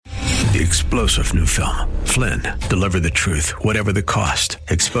The explosive new film, Flynn, deliver the truth, whatever the cost,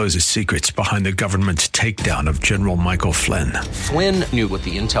 exposes secrets behind the government's takedown of General Michael Flynn. Flynn knew what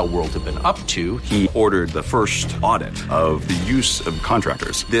the intel world had been up to. He ordered the first audit of the use of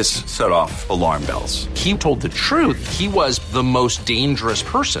contractors. This set off alarm bells. He told the truth. He was the most dangerous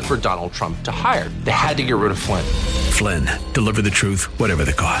person for Donald Trump to hire. They had to get rid of Flynn. Flynn, deliver the truth, whatever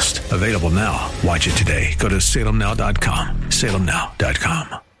the cost. Available now. Watch it today. Go to salemnow.com.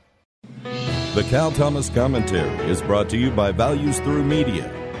 salemnow.com. The Cal Thomas Commentary is brought to you by Values Through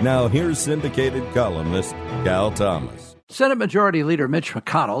Media. Now here's syndicated columnist Cal Thomas. Senate Majority Leader Mitch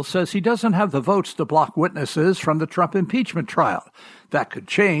McConnell says he doesn't have the votes to block witnesses from the Trump impeachment trial. That could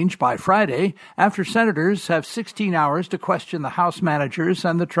change by Friday after senators have 16 hours to question the House managers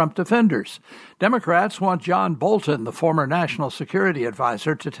and the Trump defenders. Democrats want John Bolton, the former national security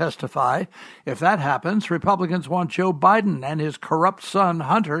advisor, to testify. If that happens, Republicans want Joe Biden and his corrupt son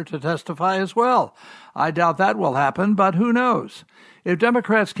Hunter to testify as well. I doubt that will happen, but who knows? If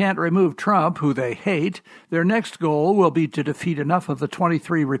Democrats can't remove Trump, who they hate, their next goal will be to defeat enough of the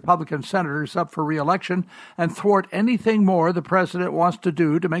 23 Republican senators up for re-election and thwart anything more the president wants to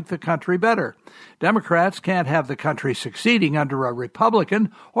do to make the country better. Democrats can't have the country succeeding under a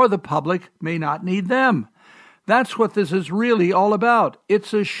Republican, or the public may not need them. That's what this is really all about.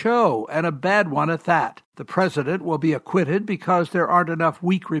 It's a show, and a bad one at that. The president will be acquitted because there aren't enough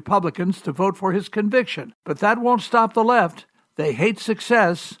weak Republicans to vote for his conviction. But that won't stop the left. They hate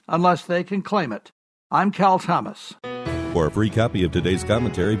success unless they can claim it. I'm Cal Thomas. For a free copy of today's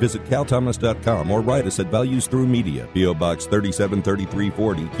commentary, visit calthomas.com or write us at Values Through Media, P.O. Box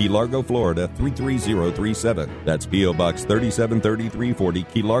 373340, Key Largo, Florida 33037. That's P.O. Box 373340,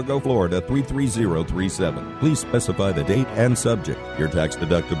 Key Largo, Florida 33037. Please specify the date and subject. Your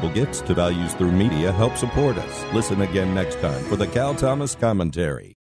tax-deductible gifts to Values Through Media help support us. Listen again next time for the Cal Thomas Commentary.